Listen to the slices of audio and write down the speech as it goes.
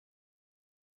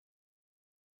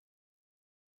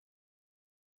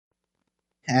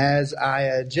as I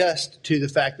adjust to the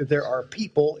fact that there are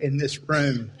people in this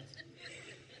room.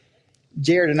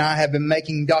 Jared and I have been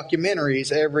making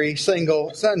documentaries every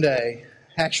single Sunday,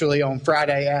 actually on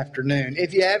Friday afternoon.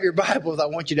 If you have your Bibles, I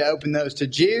want you to open those to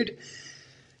Jude.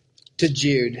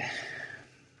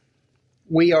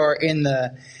 We are in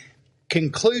the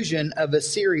conclusion of a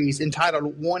series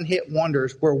entitled One Hit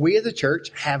Wonders, where we as a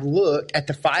church have looked at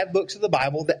the 5 books of the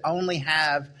Bible that only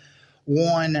have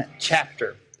one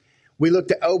chapter. We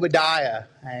looked at Obadiah,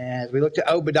 and as we looked at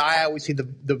Obadiah, we see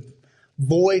the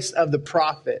voice of the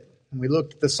prophet. And we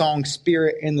looked at the song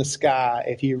Spirit in the Sky,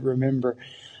 if you remember.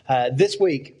 This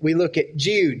week, we look at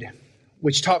Jude,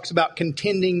 which talks about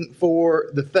contending for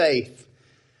the faith.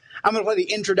 I'm going to play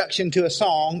the introduction to a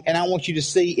song, and I want you to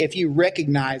see if you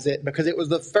recognize it, because it was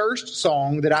the first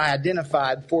song that I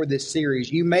identified for this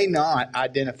series. You may not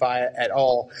identify it at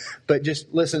all, but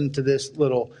just listen to this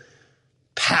little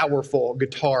powerful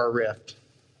guitar riff.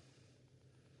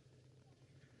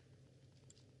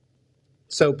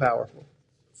 So powerful.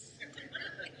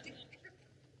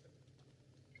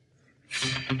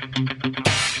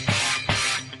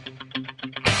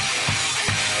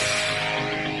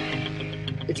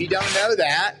 If you don't know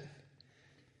that,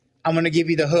 I'm going to give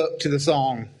you the hook to the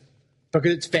song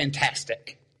because it's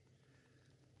fantastic.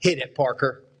 Hit it,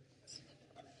 Parker.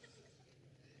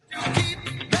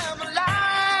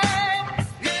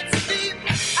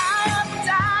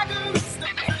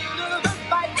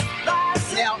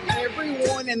 Now,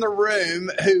 everyone in the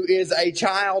room who is a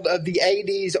child of the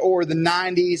 80s or the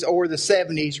 90s or the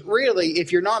 70s, really,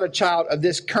 if you're not a child of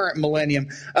this current millennium,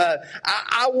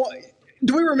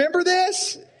 do we remember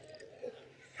this?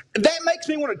 That makes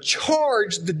me want to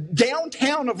charge the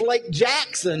downtown of Lake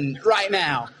Jackson right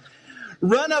now.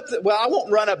 I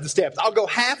won't run up the steps. I'll go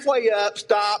halfway up,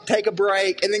 stop, take a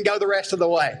break, and then go the rest of the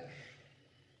way.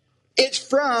 It's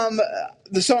from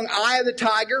the song Eye of the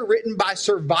Tiger, written by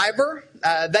Survivor.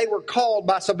 They were called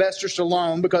by Sylvester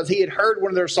Stallone because he had heard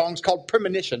one of their songs called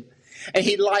Premonition, and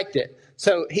he liked it.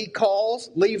 So he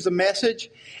calls, leaves a message,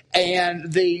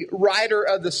 and the writer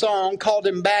of the song called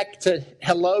him back to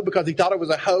hello because he thought it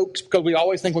was a hoax, because we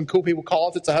always think when cool people call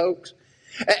us, it's a hoax,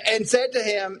 and said to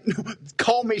him,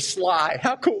 call me Sly.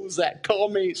 How cool is that? Call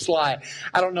me Sly.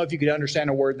 I don't know if you could understand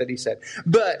a word that he said,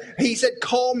 but he said,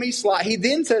 call me Sly. He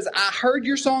then says, I heard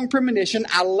your song Premonition.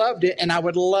 I loved it, and I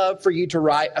would love for you to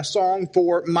write a song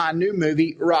for my new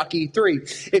movie, Rocky 3.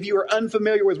 If you are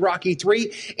unfamiliar with Rocky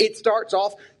 3, it starts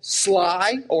off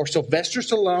Sly or Sylvester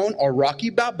Stallone or Rocky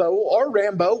Balboa or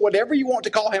Rambo, whatever you want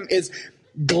to call him, is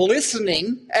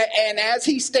glistening, and as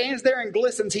he stands there and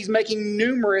glistens, he's making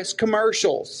numerous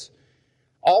commercials.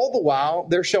 All the while,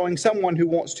 they're showing someone who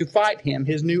wants to fight him,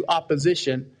 his new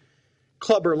opposition,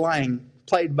 Clubber Lang,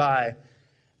 played by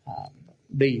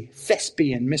the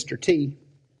thespian Mr. T.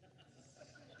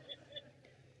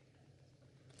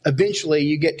 Eventually,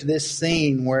 you get to this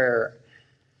scene where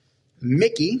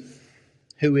Mickey,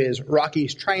 who is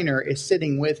Rocky's trainer, is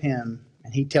sitting with him,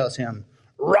 and he tells him,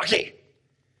 Rocky,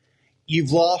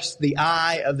 you've lost the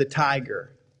eye of the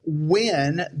tiger.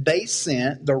 When they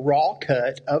sent the raw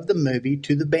cut of the movie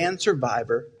to the band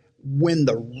Survivor, when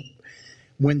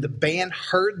the band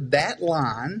heard that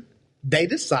line, they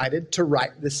decided to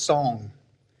write this song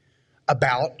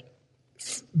about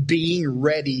being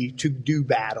ready to do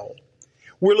battle.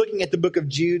 We're looking at the book of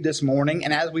Jude this morning,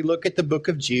 and as we look at the book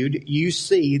of Jude, you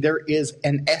see there is,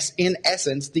 in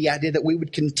essence, the idea that we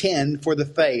would contend for the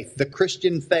faith, the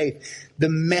Christian faith, the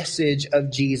message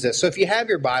of Jesus. So if you have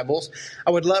your Bibles, I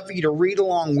would love for you to read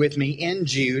along with me in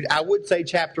Jude. I would say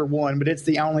chapter 1, but it's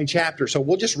the only chapter, so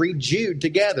we'll just read Jude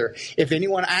together. If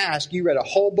anyone asks, you read a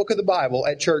whole book of the Bible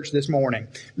at church this morning.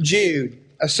 Jude,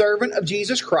 a servant of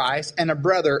Jesus Christ and a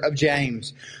brother of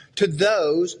James, to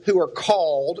those who are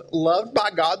called, loved by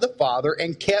God the Father,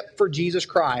 and kept for Jesus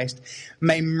Christ,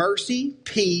 may mercy,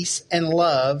 peace, and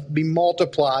love be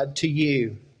multiplied to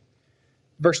you.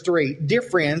 Verse 3, dear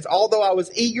friends, although I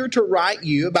was eager to write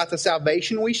you about the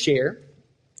salvation we share,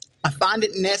 I find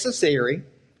it necessary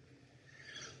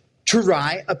to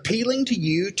write appealing to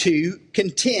you to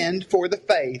contend for the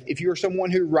faith. If you are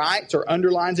someone who writes or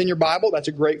underlines in your Bible, that's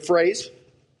a great phrase.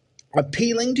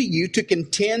 Appealing to you to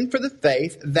contend for the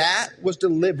faith that was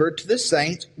delivered to the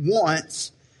saints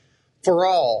once for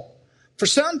all. For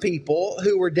some people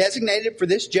who were designated for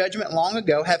this judgment long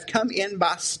ago have come in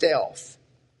by stealth.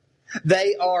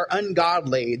 They are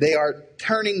ungodly. They are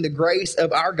turning the grace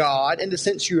of our God into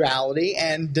sensuality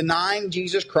and denying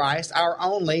Jesus Christ, our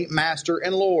only Master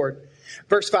and Lord.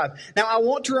 Verse 5. Now I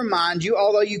want to remind you,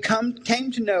 although you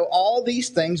came to know all these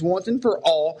things once and for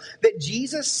all, that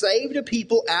Jesus saved a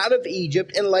people out of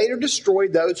Egypt and later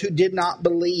destroyed those who did not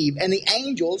believe. And the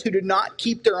angels who did not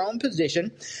keep their own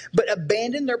position, but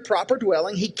abandoned their proper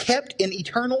dwelling, he kept in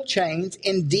eternal chains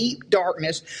in deep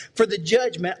darkness for the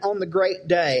judgment on the great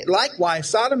day. Likewise,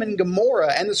 Sodom and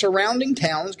Gomorrah and the surrounding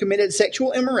towns committed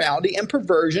sexual immorality and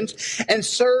perversions and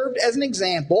served as an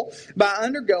example by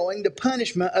undergoing the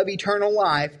punishment of eternal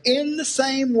life. In the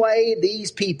same way,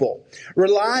 these people,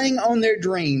 relying on their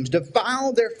dreams,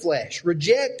 defile their flesh,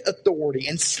 reject authority,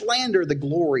 and slander the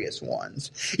glorious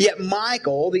ones. Yet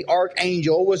Michael, the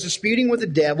archangel, was disputing with the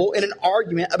devil in an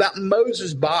argument about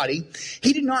Moses' body.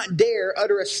 He did not dare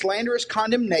utter a slanderous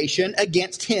condemnation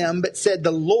against him, but said,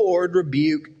 "The Lord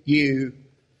rebuke you."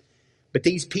 But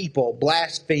these people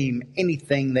blaspheme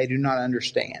anything they do not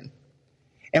understand.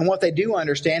 And what they do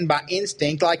understand by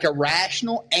instinct, like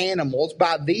irrational animals,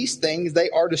 by these things they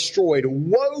are destroyed.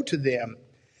 Woe to them!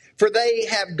 For they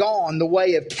have gone the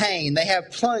way of Cain. They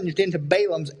have plunged into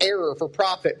Balaam's error for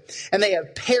profit, and they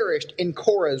have perished in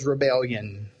Korah's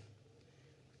rebellion.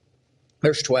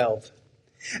 Verse 12.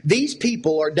 These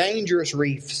people are dangerous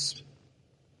reefs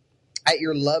at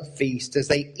your love feast as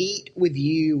they eat with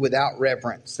you without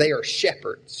reverence. They are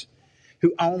shepherds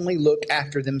who only look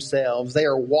after themselves. They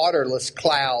are waterless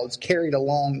clouds carried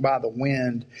along by the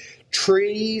wind,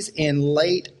 trees in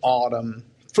late autumn,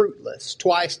 fruitless,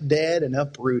 twice dead and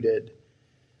uprooted.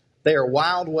 They are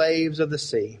wild waves of the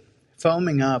sea,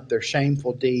 foaming up their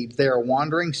shameful deeds. They are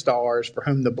wandering stars for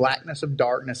whom the blackness of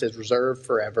darkness is reserved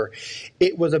forever.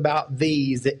 It was about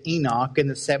these that Enoch, in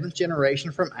the seventh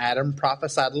generation from Adam,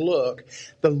 prophesied, "Look,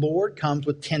 the Lord comes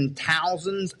with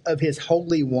 10,000s of his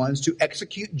holy ones to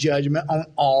execute judgment on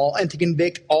all and to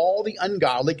convict all the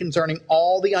ungodly concerning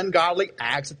all the ungodly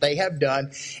acts that they have done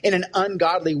in an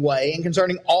ungodly way and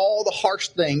concerning all the harsh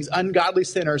things ungodly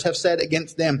sinners have said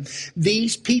against them."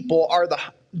 These people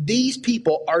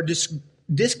are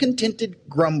discontented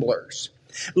grumblers,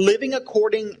 living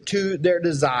according to their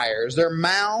desires. Their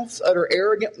mouths utter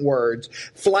arrogant words,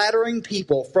 flattering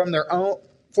people for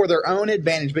their own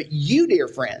advantage. But you, dear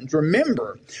friends,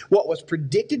 remember what was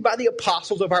predicted by the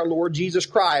apostles of our Lord Jesus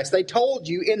Christ. They told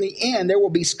you in the end there will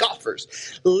be scoffers,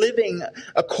 living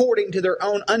according to their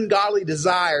own ungodly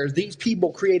desires. These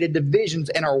people created divisions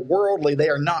and are worldly. They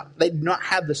do not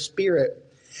have the Spirit.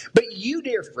 But you,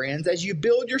 dear friends, as you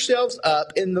build yourselves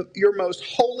up in your most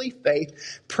holy faith,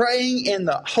 praying in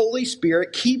the Holy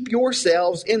Spirit, keep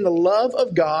yourselves in the love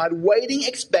of God, waiting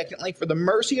expectantly for the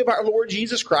mercy of our Lord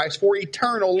Jesus Christ for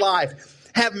eternal life.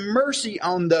 Have mercy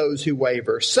on those who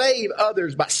waver. Save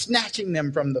others by snatching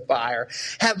them from the fire.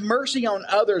 Have mercy on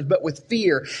others, but with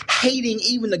fear, hating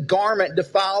even the garment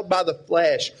defiled by the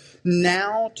flesh.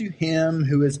 Now to him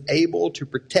who is able to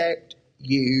protect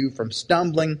you from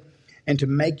stumbling and to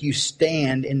make you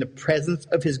stand in the presence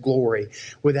of his glory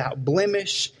without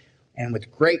blemish and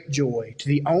with great joy. To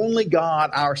the only God,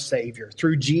 our Savior,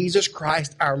 through Jesus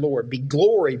Christ our Lord, be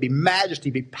glory, be majesty,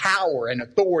 be power and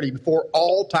authority before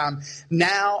all time,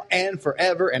 now and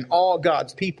forever. And all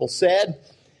God's people said,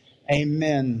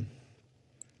 Amen.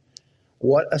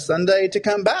 What a Sunday to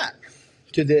come back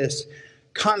to this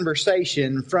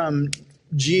conversation from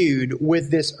Jude with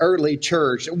this early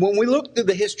church. When we look through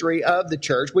the history of the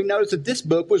church, we notice that this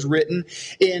book was written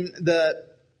in the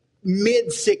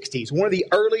mid-60s, one of the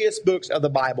earliest books of the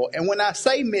Bible. And when I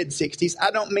say mid-60s,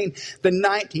 I don't mean the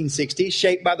 1960s,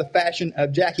 shaped by the fashion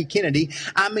of Jackie Kennedy.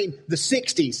 I mean the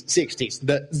 60s,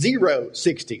 the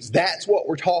 60s. That's what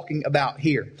we're talking about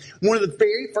here. One of the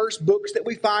very first books that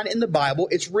we find in the Bible,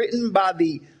 it's written by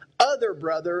the other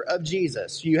brother of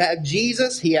Jesus. You have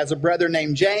Jesus. He has a brother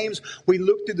named James. We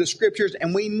look through the scriptures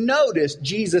and we notice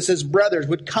Jesus' brothers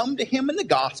would come to him in the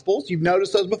Gospels. You've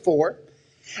noticed those before.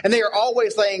 And they are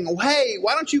always saying, hey,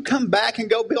 why don't you come back and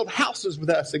go build houses with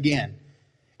us again?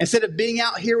 Instead of being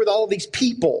out here with all these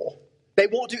people. They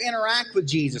want to interact with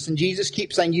Jesus. And Jesus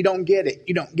keeps saying, you don't get it.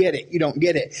 You don't get it. You don't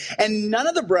get it. And none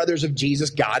of the brothers of Jesus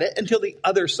got it until the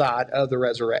other side of the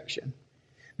resurrection.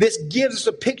 This gives us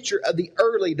a picture of the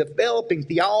early developing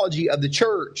theology of the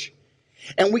church.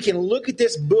 And we can look at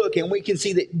this book and we can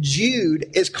see that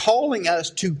Jude is calling us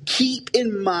to keep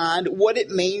in mind what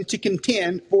it means to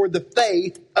contend for the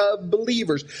faith of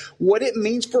believers. What it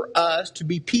means for us to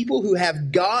be people who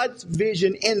have God's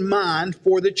vision in mind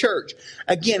for the church.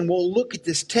 Again, we'll look at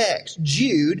this text.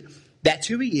 Jude, that's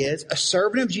who he is, a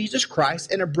servant of Jesus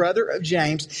Christ and a brother of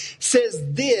James, says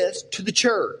this to the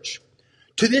church.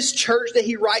 To this church that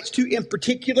he writes to in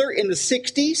particular in the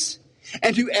 60s,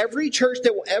 And to every church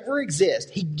that will ever exist,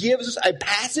 he gives us a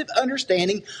passive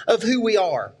understanding of who we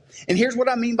are. And here's what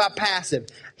I mean by passive.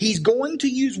 He's going to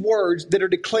use words that are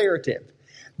declarative.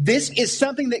 This is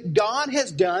something that God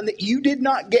has done that you did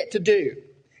not get to do.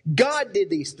 God did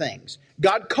these things.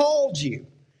 God called you.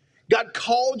 God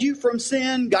called you from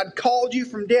sin. God called you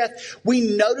from death.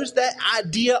 We notice that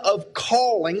idea of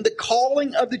calling, the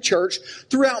calling of the church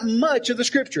throughout much of the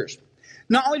Scriptures.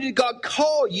 Not only did God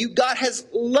call you, God has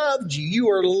loved you. You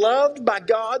are loved by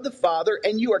God the Father,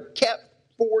 and you are kept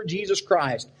for Jesus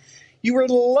Christ. You are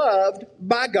loved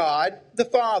by God the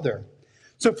Father.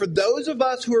 So for those of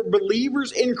us who are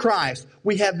believers in Christ,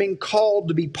 we have been called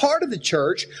to be part of the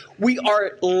church. We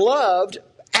are loved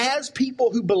as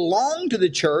people who belong to the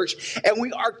church, and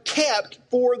we are kept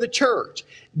for the church.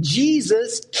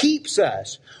 Jesus keeps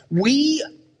us.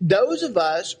 Those of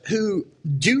us who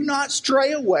do not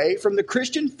stray away from the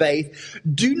Christian faith,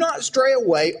 do not stray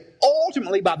away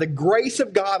ultimately by the grace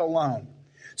of God alone.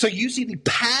 So you see the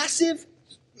passive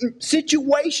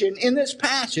situation in this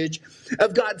passage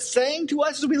of God saying to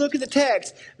us as we look at the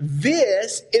text,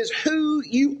 this is who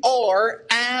you are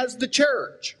as the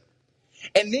church.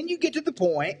 And then you get to the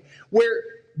point where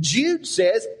Jude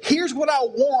says, here's what I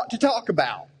want to talk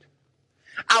about.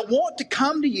 I want to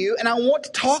come to you and I want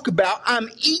to talk about, I'm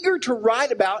eager to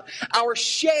write about our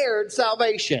shared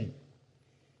salvation.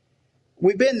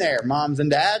 We've been there, moms and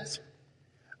dads.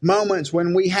 Moments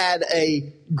when we had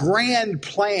a grand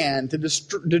plan to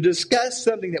discuss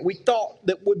something that we thought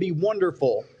that would be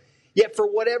wonderful. Yet for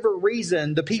whatever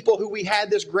reason, the people who we had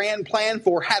this grand plan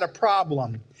for had a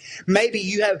problem. Maybe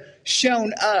you have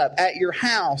shown up at your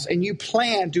house and you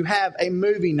plan to have a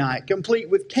movie night complete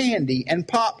with candy and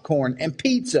popcorn and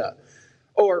pizza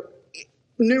or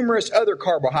numerous other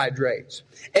carbohydrates.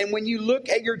 And when you look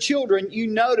at your children, you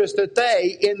notice that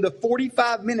they, in the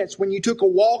 45 minutes when you took a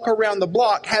walk around the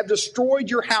block, have destroyed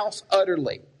your house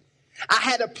utterly. I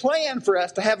had a plan for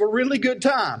us to have a really good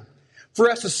time,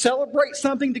 for us to celebrate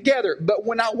something together. But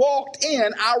when I walked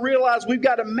in, I realized we've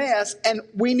got a mess and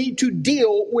we need to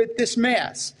deal with this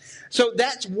mess. So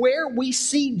that's where we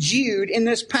see Jude in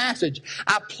this passage.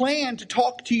 I plan to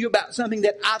talk to you about something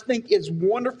that I think is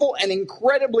wonderful and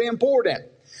incredibly important.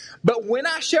 But when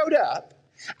I showed up,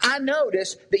 I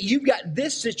noticed that you've got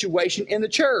this situation in the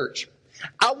church.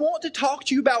 I want to talk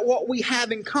to you about what we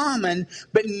have in common,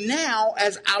 but now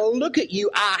as I look at you,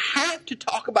 I have to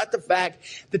talk about the fact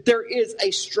that there is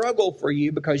a struggle for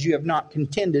you because you have not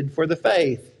contended for the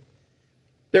faith.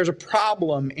 There's a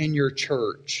problem in your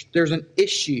church. There's an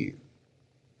issue.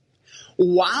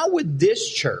 Why would this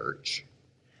church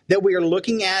that we are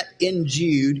looking at in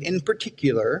Jude in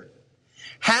particular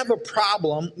have a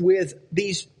problem with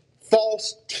these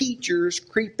false teachers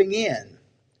creeping in?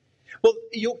 Well,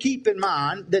 you'll keep in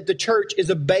mind that the church is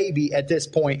a baby at this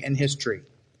point in history.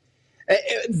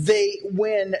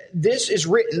 When this is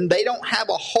written, they don't have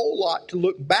a whole lot to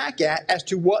look back at as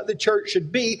to what the church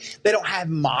should be. They don't have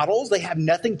models. They have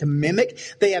nothing to mimic.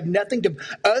 They have nothing to,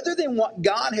 other than what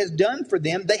God has done for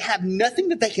them, they have nothing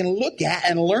that they can look at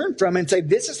and learn from and say,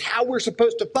 this is how we're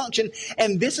supposed to function,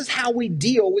 and this is how we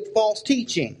deal with false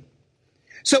teaching.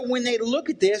 So when they look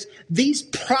at this, these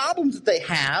problems that they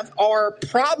have are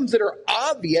problems that are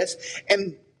obvious,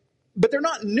 but they're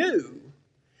not new.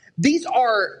 These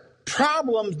are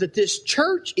problems that this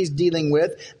church is dealing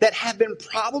with that have been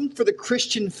problems for the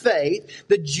Christian faith,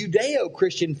 the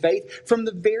Judeo-Christian faith, from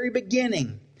the very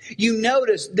beginning. You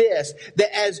notice this,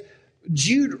 that as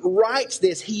Jude writes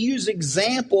this, he uses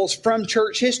examples from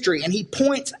church history, and he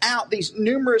points out these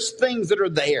numerous things that are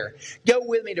there. Go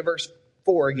with me to verse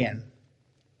 4 again.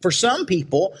 For some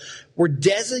people were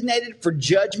designated for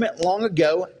judgment long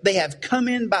ago. They have come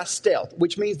in by stealth,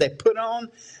 which means they put on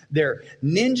their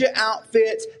ninja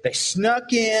outfits, they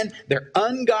snuck in, they're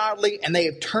ungodly, and they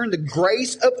have turned the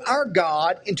grace of our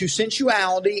God into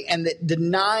sensuality and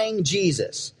denying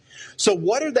Jesus. So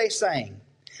what are they saying?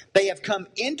 They have come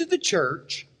into the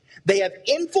church, they have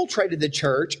infiltrated the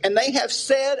church, and they have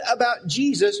said about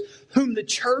Jesus, whom the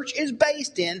church is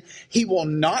based in, he will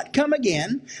not come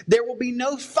again. There will be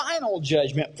no final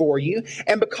judgment for you.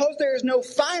 And because there is no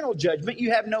final judgment,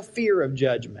 you have no fear of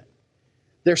judgment.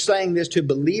 They're saying this to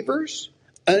believers,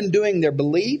 undoing their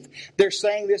belief. They're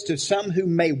saying this to some who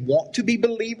may want to be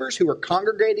believers, who are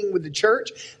congregating with the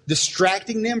church,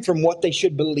 distracting them from what they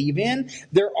should believe in.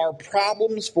 There are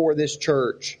problems for this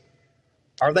church.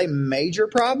 Are they major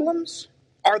problems?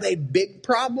 Are they big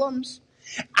problems?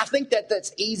 I think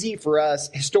that's easy for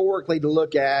us historically to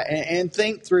look at and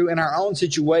think through in our own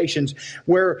situations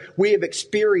where we have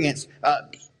experienced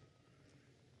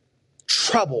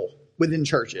trouble within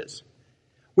churches.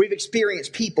 We've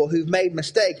experienced people who've made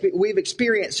mistakes. We've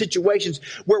experienced situations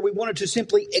where we wanted to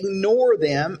simply ignore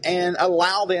them and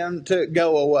allow them to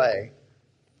go away.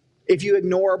 If you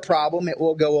ignore a problem, it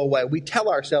will go away. We tell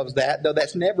ourselves that, though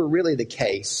that's never really the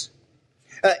case.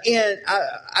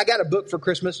 I got a book for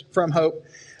Christmas from Hope,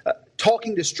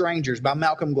 Talking to Strangers by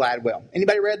Malcolm Gladwell.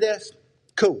 Anybody read this?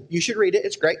 Cool. You should read it.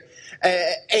 It's great.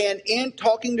 And in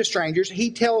Talking to Strangers,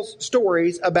 he tells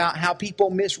stories about how people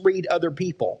misread other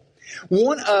people.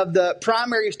 One of the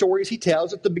primary stories he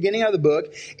tells at the beginning of the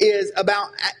book is about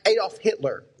Adolf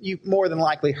Hitler. You've more than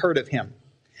likely heard of him.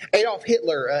 Adolf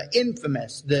Hitler,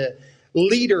 infamous, the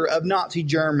leader of Nazi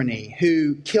Germany,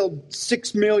 who killed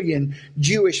 6 million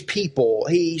Jewish people.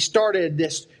 He started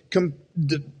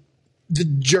the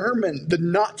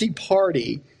Nazi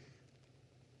Party.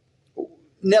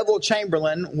 Neville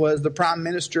Chamberlain was the Prime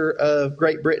Minister of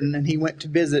Great Britain, and he went to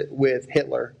visit with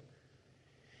Hitler.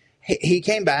 He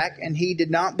came back, and he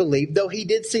did not believe, though he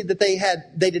did see that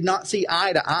they did not see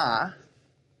eye to eye.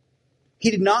 He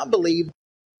did not believe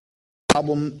the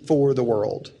problem for the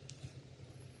world.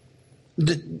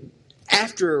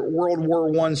 After World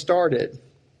War I started,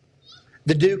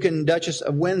 the Duke and Duchess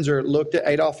of Windsor looked at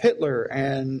Adolf Hitler,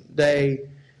 and they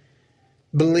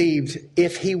believed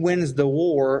if he wins the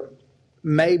war,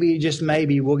 maybe, just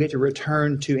maybe, we'll get to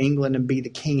return to England and be the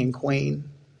king and queen.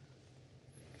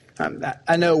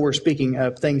 I know we're speaking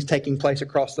of things taking place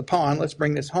across the pond. Let's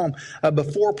bring this home.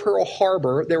 Before Pearl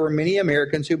Harbor, there were many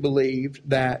Americans who believed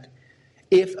that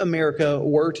if America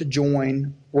were to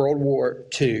join World War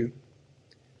II,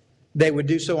 they would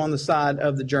do so on the side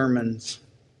of the Germans.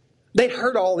 They'd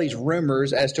heard all these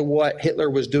rumors as to what Hitler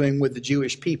was doing with the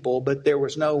Jewish people, but there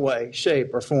was no way,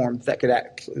 shape, or form that could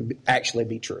actually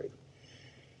be true.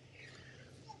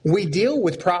 We deal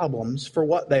with problems for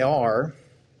what they are,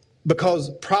 because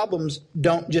problems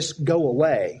don't just go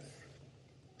away.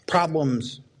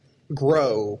 Problems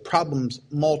grow. Problems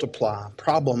multiply.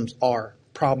 Problems are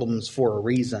problems for a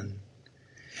reason.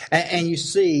 And you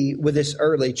see with this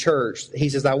early church, he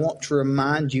says, I want to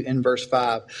remind you in verse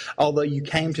 5, although you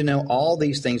came to know all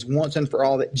these things once and for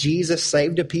all, that Jesus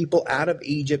saved a people out of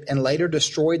Egypt and later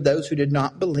destroyed those who did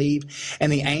not believe.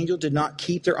 And the angels did not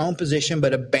keep their own position,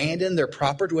 but abandoned their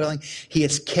proper dwelling. He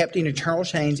is kept in eternal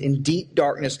chains in deep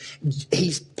darkness.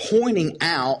 He's pointing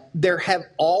out there have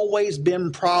always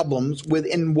been problems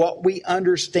within what we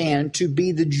understand to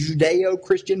be the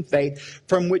Judeo-Christian faith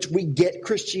from which we get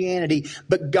Christianity,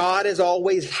 but God has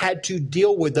always had to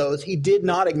deal with those. He did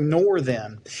not ignore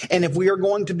them. And if we are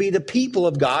going to be the people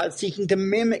of God, seeking to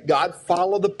mimic God,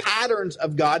 follow the patterns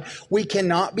of God, we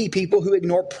cannot be people who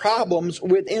ignore problems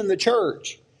within the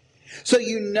church. So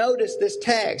you notice this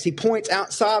text. He points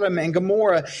out Sodom and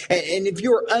Gomorrah. And if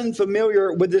you're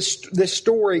unfamiliar with this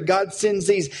story, God sends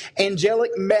these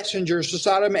angelic messengers to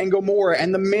Sodom and Gomorrah.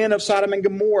 And the men of Sodom and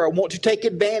Gomorrah want to take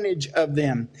advantage of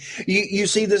them. You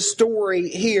see the story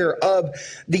here of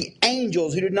the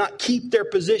angels who did not keep their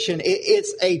position.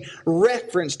 It's a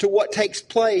reference to what takes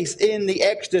place in the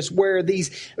Exodus, where these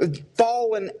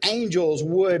fallen angels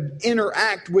would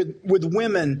interact with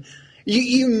women.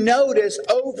 You notice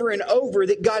over and over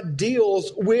that God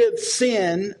deals with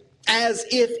sin as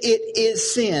if it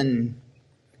is sin.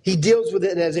 He deals with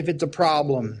it as if it's a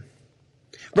problem.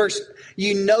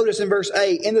 You notice in verse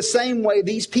 8, in the same way,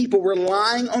 these people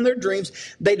relying on their dreams,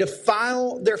 they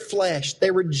defile their flesh,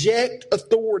 they reject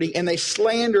authority, and they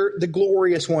slander the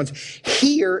glorious ones.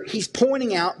 Here, he's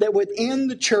pointing out that within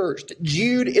the church that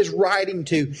Jude is writing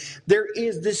to, there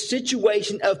is this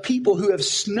situation of people who have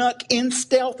snuck in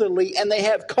stealthily, and they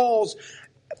have caused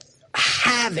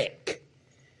havoc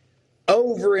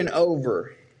over and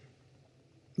over.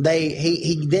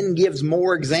 He then gives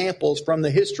more examples from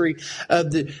the history of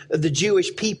the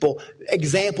Jewish people,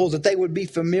 examples that they would be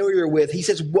familiar with. He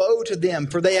says, woe to them,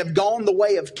 for they have gone the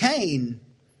way of Cain.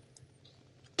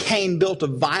 Cain built a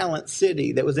violent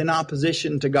city that was in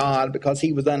opposition to God because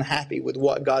he was unhappy with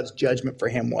what God's judgment for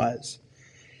him was.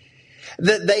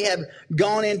 That they have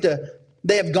gone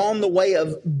the way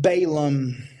of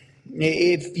Balaam.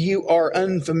 If you are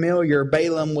unfamiliar,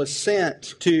 Balaam was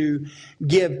sent to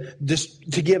give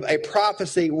a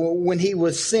prophecy. When he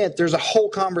was sent, there's a whole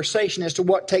conversation as to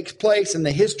what takes place in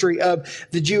the history of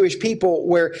the Jewish people,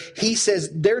 where he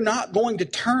says they're not going to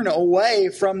turn away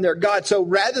from their God. So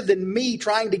rather than me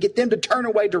trying to get them to turn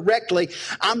away directly,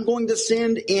 I'm going to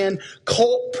send in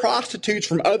cult prostitutes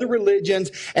from other religions,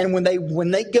 and when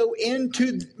they go in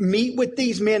to meet with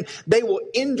these men, they will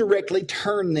indirectly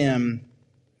turn them.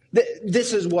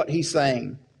 This is what he's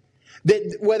saying.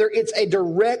 That whether it's a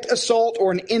direct assault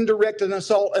or an indirect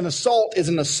assault is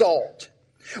an assault.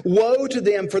 Woe to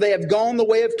them, for they have gone the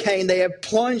way of Cain. They have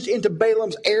plunged into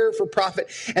Balaam's error for profit,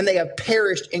 and they have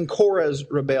perished in Korah's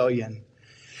rebellion.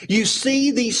 You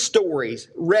see these stories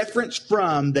referenced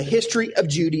from the history of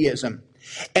Judaism.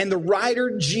 And the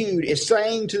writer Jude is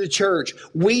saying to the church,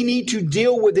 we need to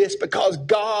deal with this because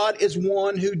God is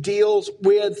one who deals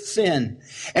with sin.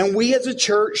 And we as a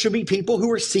church should be people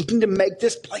who are seeking to make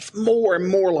this place more and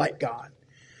more like God.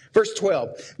 Verse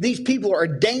 12, these people are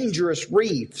dangerous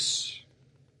reefs.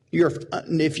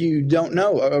 If you don't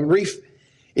know, a reef,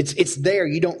 it's there.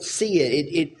 You don't see it.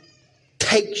 It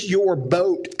takes your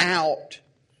boat out.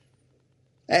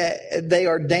 They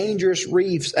are dangerous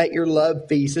reefs at your love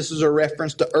feast. This is a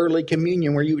reference to early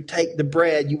communion where you would take the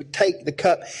bread, you would take the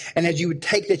cup, and as you would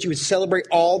take that, you would celebrate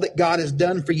all that God has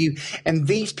done for you. And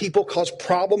these people cause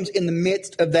problems in the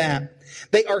midst of that.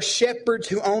 They are shepherds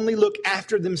who only look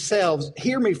after themselves.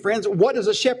 Hear me, friends. What does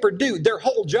a shepherd do? Their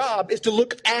whole job is to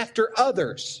look after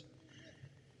others.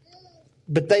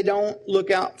 But they don't look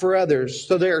out for others.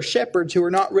 So they are shepherds who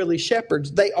are not really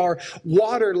shepherds. They are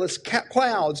waterless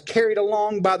clouds carried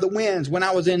along by the winds. When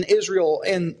I was in Israel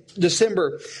in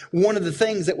December, one of the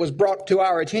things that was brought to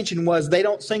our attention was they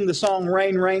don't sing the song,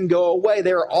 "Rain, Rain, Go Away."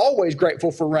 They are always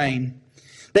grateful for rain.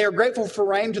 They are grateful for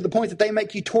rain to the point that they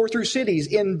make you tour through cities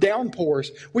in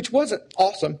downpours, which wasn't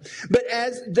awesome. But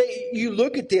as you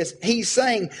look at this, he's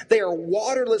saying they are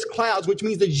waterless clouds, which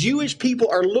means the Jewish people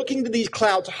are looking to these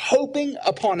clouds, hoping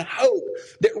upon hope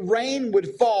that rain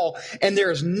would fall, and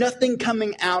there is nothing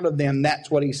coming out of them. That's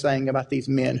what he's saying about these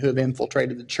men who have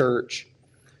infiltrated the church.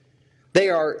 They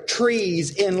are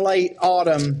trees in late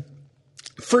autumn,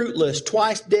 fruitless,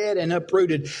 twice dead and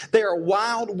uprooted. They are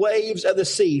wild waves of the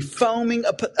sea, foaming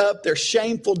up their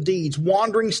shameful deeds,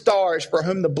 wandering stars for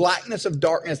whom the blackness of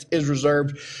darkness is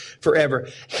reserved forever.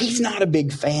 He's not a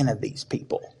big fan of these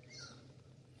people.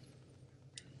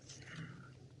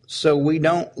 So we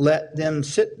don't let them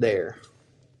sit there.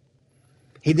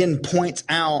 He then points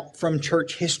out from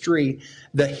church history,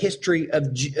 the history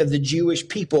of the Jewish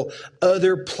people,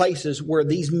 other places where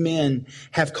these men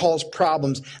have caused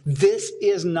problems. This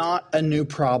is not a new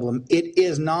problem. It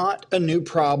is not a new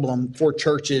problem for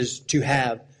churches to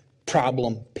have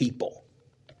problem people.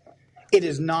 It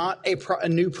is not a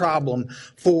new problem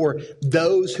for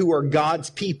those who are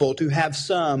God's people to have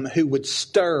some who would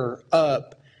stir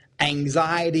up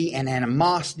anxiety and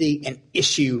animosity and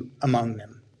issue among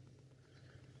them.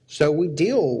 So we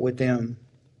deal with them.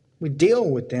 We deal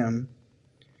with them.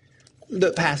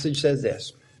 The passage says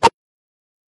this. It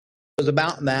was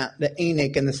about that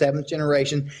Enoch in the seventh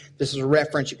generation. This is a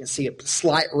reference. You can see a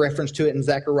slight reference to it in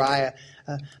Zechariah.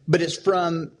 But it's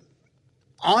from,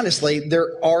 honestly,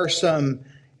 there are some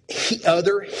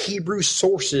other Hebrew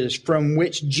sources from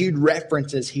which Jude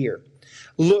references here.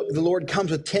 Look, the Lord comes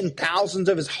with 10,000s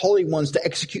of his holy ones to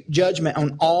execute judgment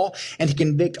on all and to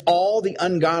convict all the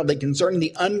ungodly concerning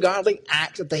the ungodly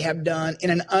acts that they have done in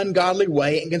an ungodly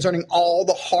way and concerning all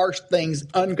the harsh things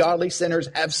ungodly sinners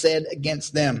have said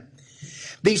against them.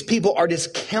 These people are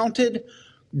discounted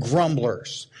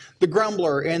grumblers. The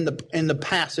grumbler in the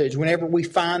passage, whenever we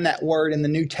find that word in the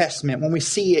New Testament, when we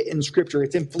see it in Scripture,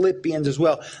 it's in Philippians as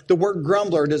well. The word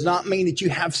grumbler does not mean that you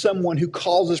have someone who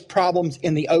causes problems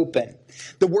in the open.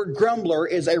 The word grumbler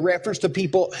is a reference to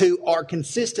people who are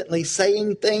consistently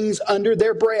saying things under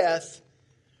their breath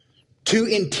to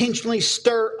intentionally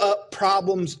stir up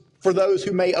problems for those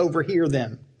who may overhear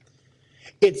them.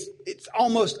 It's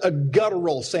almost a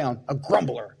guttural sound, a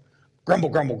grumbler. Grumble,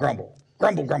 grumble, grumble.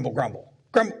 Grumble, grumble, grumble.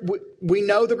 We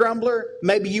know the grumbler.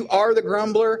 Maybe you are the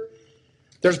grumbler.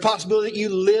 There's a possibility that you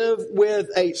live with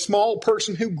a small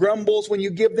person who grumbles when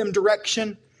you give them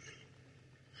direction.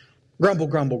 Grumble,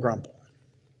 grumble, grumble.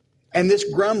 And this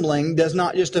grumbling does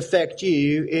not just affect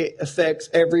you, it affects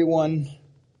everyone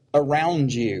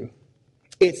around you.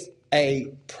 It's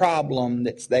a problem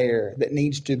that's there that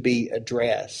needs to be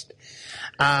addressed.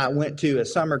 I went to a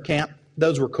summer camp.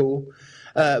 Those were cool.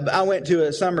 I went to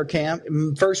a summer camp.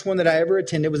 First one that I ever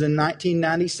attended was in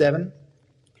 1997.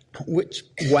 Which,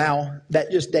 wow,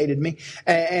 that just dated me.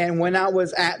 And when I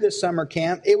was at this summer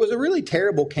camp, it was a really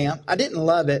terrible camp. I didn't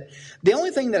love it. The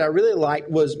only thing that I really liked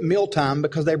was mealtime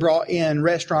because they brought in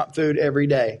restaurant food every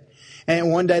day.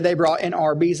 And one day they brought in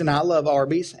Arby's, and I love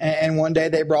Arby's. And one day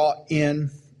they brought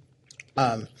in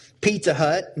Pizza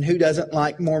Hut, and who doesn't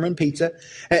like Mormon pizza?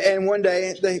 And one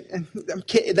day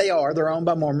they're owned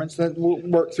by Mormons. So we'll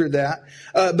work through that.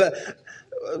 But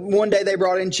one day they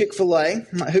brought in Chick-fil-A.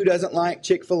 Who doesn't like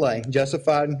Chick-fil-A?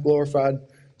 Justified, glorified,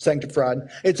 sanctified.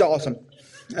 It's awesome.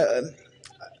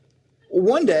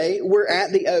 One day we're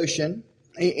at the ocean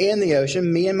in the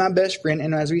ocean, me and my best friend,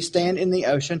 and as we stand in the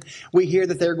ocean, we hear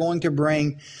that they're going to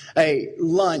bring a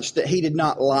lunch that he did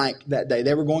not like that day.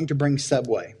 They were going to bring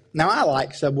Subway. Now, I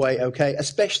like Subway, okay,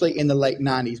 especially in the late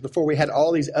 90s, before we had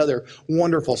all these other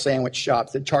wonderful sandwich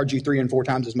shops that charge you 3 and 4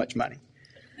 times as much money.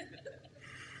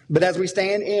 But as we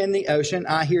stand in the ocean,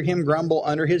 I hear him grumble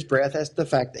under his breath as to the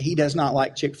fact that he does not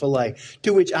like Chick-fil-A,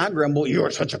 to which I grumble, "You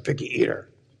are such a picky eater."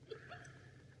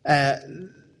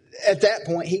 At that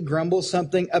point, he grumbles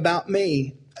something about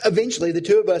me. Eventually, the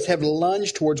two of us have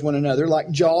lunged towards one another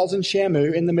like Jaws and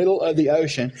Shamu in the middle of the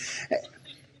ocean.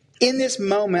 In this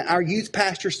moment, our youth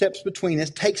pastor steps between us,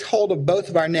 takes hold of both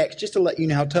of our necks just to let you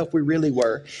know how tough we really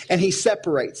were, and he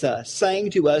separates us,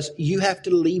 saying to us, "You have to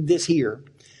leave this here,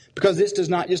 because this does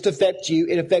not just affect you,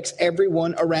 it affects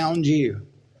everyone around you."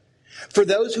 For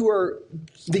those who are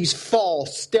these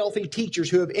false, stealthy teachers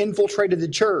who have infiltrated the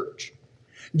church,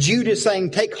 Jude is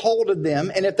saying, take hold of them,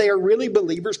 and if they are really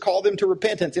believers, call them to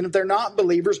repentance. And if they're not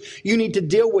believers, you need to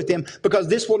deal with them, because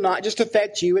this will not just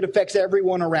affect you, it affects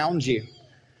everyone around you.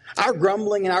 Our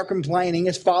grumbling and our complaining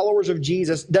as followers of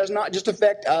Jesus does not just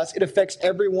affect us, it affects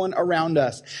everyone around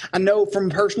us. I know from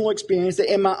personal experience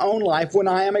that in my own life, when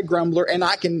I am a grumbler, and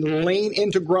I can lean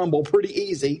into grumble pretty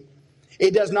easy,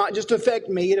 it does not just affect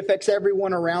me, it affects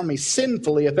everyone around me.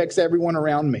 Sinfully affects everyone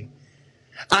around me.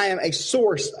 I am a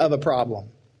source of a problem.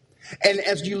 And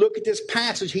as you look at this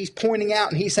passage, he's pointing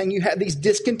out and he's saying you have these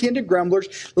discontented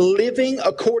grumblers living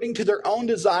according to their own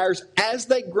desires. As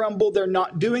they grumble, they're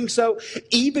not doing so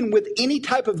even with any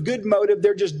type of good motive.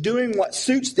 They're just doing what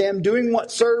suits them, doing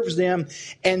what serves them.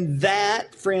 And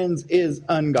that, friends, is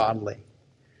ungodly.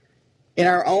 In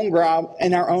our own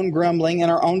grumbling, in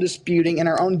our own disputing, in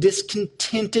our own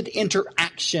discontented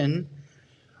interaction,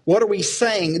 what are we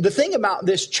saying? The thing about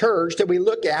this church that we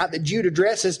look at, that Jude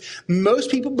addresses,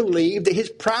 most people believe that his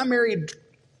primary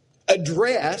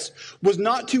address was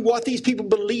not to what these people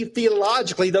believed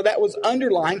theologically, though that was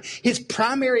underlying. His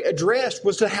primary address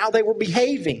was to how they were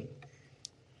behaving.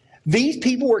 These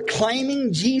people were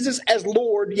claiming Jesus as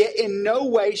Lord, yet in no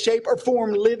way, shape, or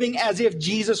form living as if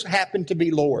Jesus happened to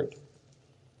be Lord.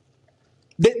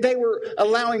 They were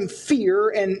allowing fear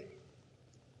and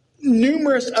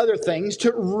numerous other things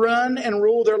to run and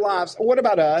rule their lives. What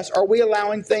about us? Are we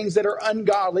allowing things that are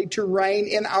ungodly to reign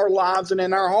in our lives and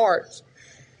in our hearts?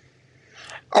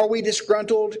 Are we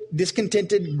disgruntled,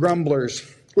 discontented grumblers,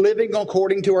 living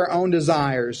according to our own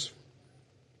desires?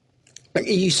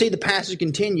 You see the passage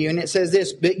continue, and it says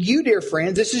this, "But you, dear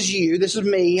friends," this is you, this is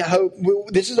me, I hope,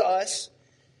 this is us.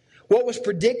 What was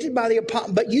predicted by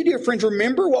but you, dear friends,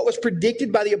 remember what was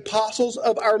predicted by the apostles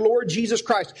of our Lord Jesus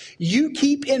Christ. You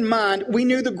keep in mind, we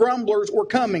knew the grumblers were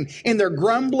coming in their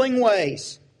grumbling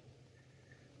ways.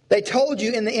 They told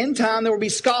you in the end time there will be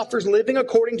scoffers living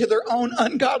according to their own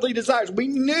ungodly desires. We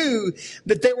knew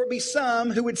that there would be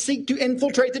some who would seek to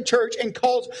infiltrate the church and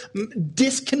cause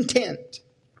discontent.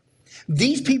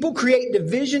 These people create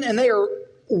division, and they are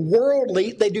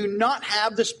worldly. They do not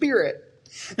have the Spirit.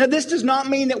 Now, this does not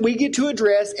mean that we get to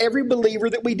address every believer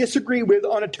that we disagree with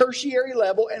on a tertiary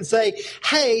level and say,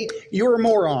 "Hey, you're a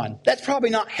moron." That's probably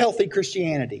not healthy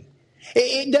Christianity.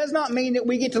 It does not mean that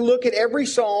we get to look at every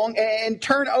song and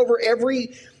turn over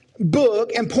every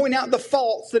book and point out the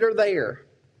faults that are there.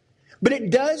 But it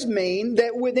does mean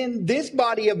that within this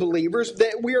body of believers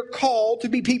that we are called to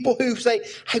be people who say,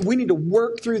 "Hey, we need to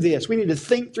work through this. We need to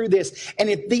think through this. And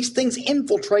if these things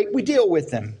infiltrate, we deal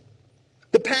with them."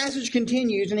 The passage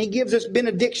continues, and he gives this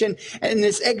benediction and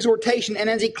this exhortation. And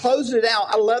as he closes it out,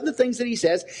 I love the things that he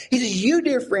says. He says, "You,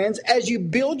 dear friends, as you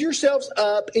build yourselves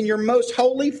up in your most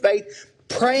holy faith,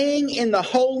 praying in the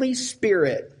Holy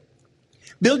Spirit."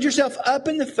 Build yourself up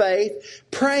in the faith,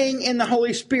 praying in the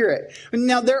Holy Spirit.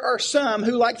 Now, there are some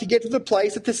who like to get to the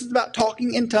place that this is about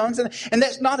talking in tongues, and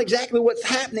that's not exactly what's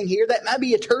happening here. That might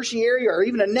be a tertiary or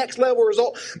even a next level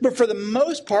result. But for the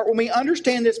most part, when we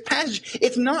understand this passage,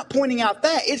 it's not pointing out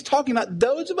that. It's talking about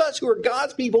those of us who are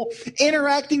God's people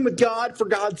interacting with God for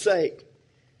God's sake.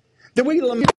 That we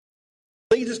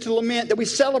leads us to lament, that we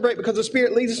celebrate because the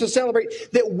Spirit leads us to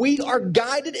celebrate, that we are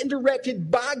guided and directed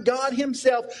by God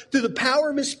Himself through the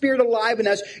power of His Spirit alive in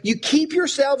us. You keep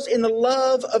yourselves in the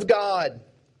love of God.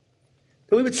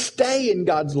 That we would stay in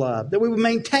God's love, that we would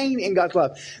maintain in God's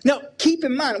love. Now, keep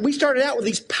in mind, we started out with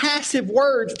these passive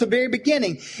words at the very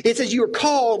beginning. It says you are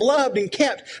called, loved, and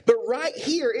kept. But right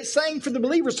here, it's saying for the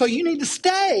believers, so you need to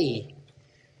stay.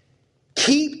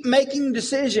 Keep making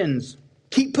decisions.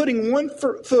 Keep putting one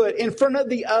foot in front of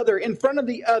the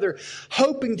other,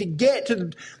 hoping to get to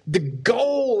the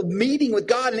goal of meeting with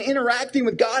God and interacting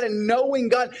with God and knowing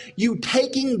God. You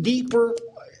taking deeper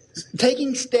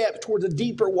taking steps towards a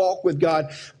deeper walk with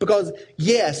God, because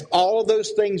yes, all of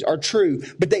those things are true,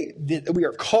 but we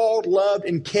are called, loved,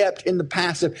 and kept in the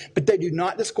passive, but they do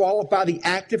not disqualify the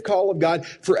active call of God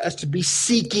for us to be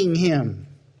seeking Him,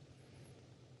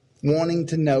 wanting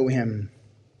to know Him.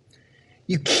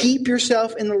 You keep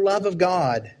yourself in the love of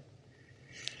God,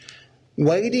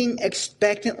 waiting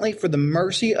expectantly for the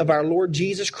mercy of our Lord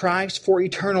Jesus Christ for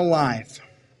eternal life.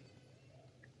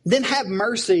 Then have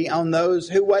mercy on those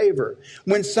who waver.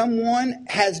 When someone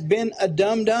has been a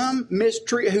dum-dum,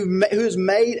 who has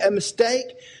made a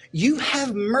mistake, you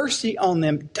have mercy on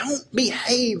them. Don't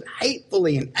behave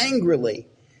hatefully and angrily.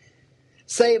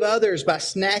 Save others by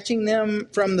snatching them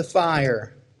from the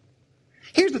fire.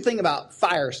 Here's the thing about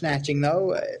fire snatching,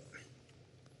 though.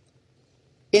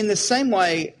 In the same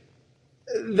way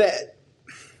that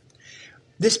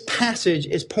this passage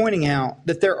is pointing out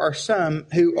that there are some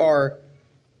who are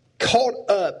caught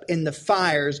up in the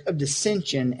fires of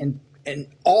dissension and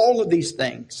all of these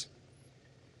things.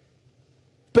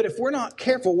 But if we're not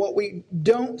careful, what we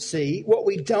don't see, what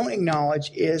we don't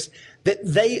acknowledge is that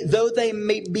though they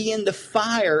may be in the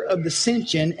fire of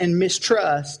dissension and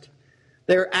mistrust,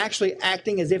 they're actually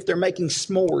acting as if they're making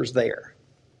s'mores there.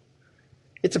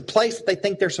 It's a place that they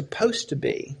think they're supposed to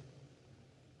be.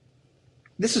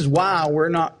 This is why we're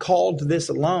not called to this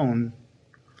alone.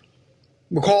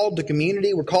 We're called to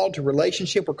community. We're called to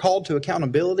relationship. We're called to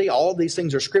accountability. All of these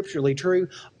things are scripturally true.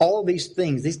 All of these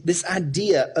things, this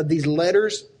idea of these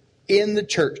letters in the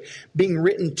church being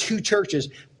written to churches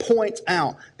points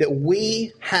out that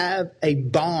we have a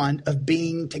bond of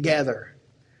being together.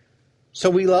 So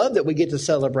we love that we get to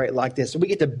celebrate like this. So we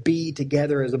get to be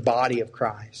together as a body of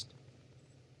Christ.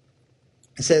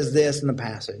 It says this in the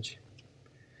passage.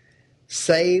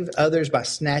 Save others by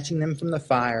snatching them from the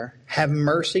fire. Have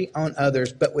mercy on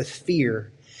others, but with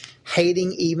fear,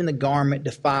 hating even the garment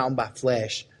defiled by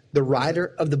flesh. The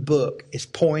writer of the book is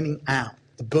pointing out,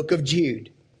 the book of Jude,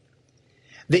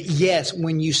 that yes,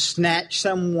 when you snatch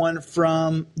someone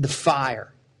from the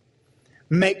fire,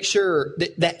 make sure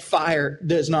that that fire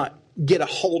does not get a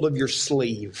hold of your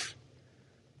sleeve.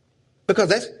 Because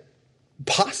that's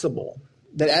possible.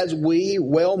 That as we,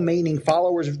 well-meaning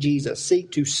followers of Jesus,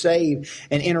 seek to save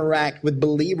and interact with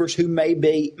believers who may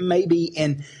be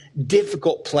in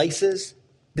difficult places,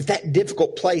 that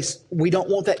difficult place, we don't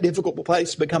want that difficult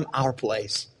place to become our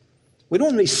place. We don't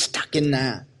want to be stuck in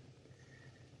that.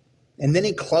 And then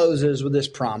he closes with this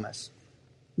promise,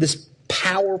 this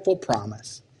powerful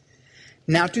promise.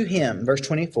 Now to him, verse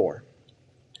 24,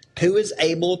 who is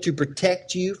able to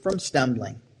protect you from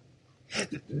stumbling.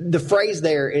 The phrase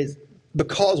there is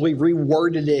because we've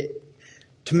reworded it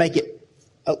to make it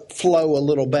flow a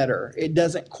little better. It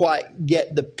doesn't quite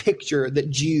get the picture that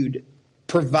Jude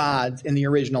provides in the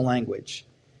original language.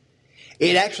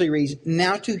 It actually reads,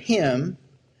 now to him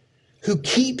who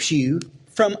keeps you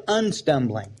from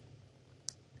unstumbling.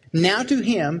 Now to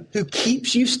him who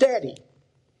keeps you steady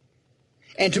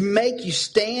and to make you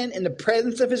stand in the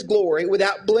presence of his glory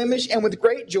without blemish and with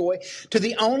great joy, to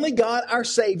the only God our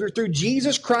Savior, through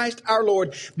Jesus Christ our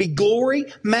Lord, be glory,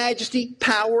 majesty,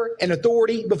 power, and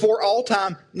authority before all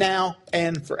time, now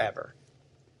and forever.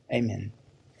 Amen.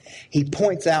 He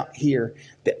points out here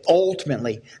that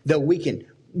ultimately, though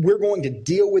we're going to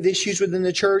deal with issues within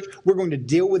the church, we're going to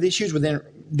deal with issues within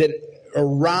that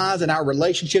arise in our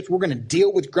relationships. We're going to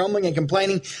deal with grumbling and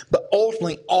complaining. But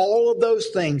ultimately, all of those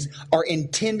things are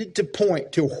intended to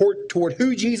point toward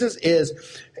who Jesus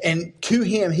is. And to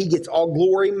him, he gets all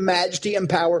glory, majesty, and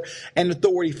power and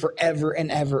authority forever and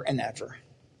ever and ever.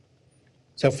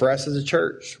 So for us as a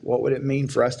church, what would it mean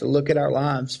for us to look at our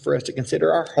lives, for us to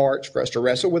consider our hearts, for us to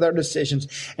wrestle with our decisions,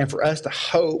 and for us to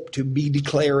hope to be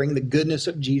declaring the goodness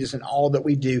of Jesus in all that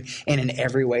we do and in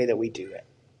every way that we do it?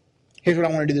 Here's what I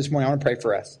want to do this morning. I want to pray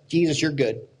for us. Jesus, you're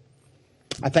good.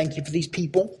 I thank you for these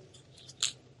people.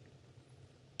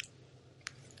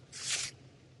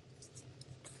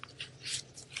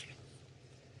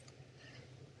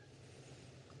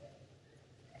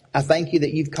 I thank you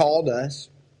that you've called us.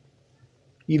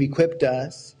 You've equipped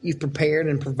us. You've prepared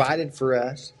and provided for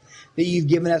us. That you've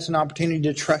given us an opportunity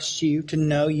to trust you, to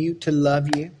know you, to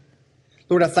love you.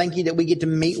 Lord, I thank you that we get to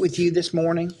meet with you this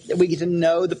morning. That we get to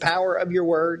know the power of your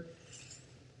word.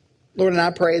 Lord, and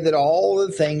I pray that all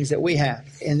the things that we have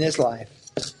in this life,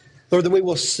 Lord, that we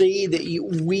will see that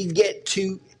we get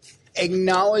to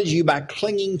acknowledge you by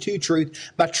clinging to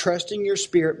truth, by trusting your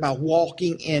Spirit, by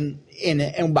walking in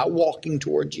it, and by walking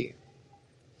towards you.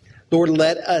 Lord,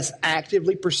 let us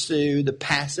actively pursue the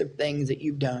passive things that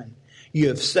you've done. You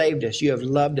have saved us. You have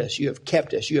loved us. You have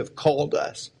kept us. You have called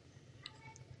us.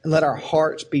 And let our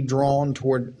hearts be drawn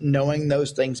toward knowing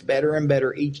those things better and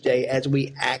better each day as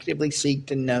we actively seek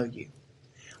to know you.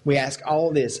 We ask all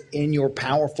of this in your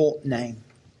powerful name.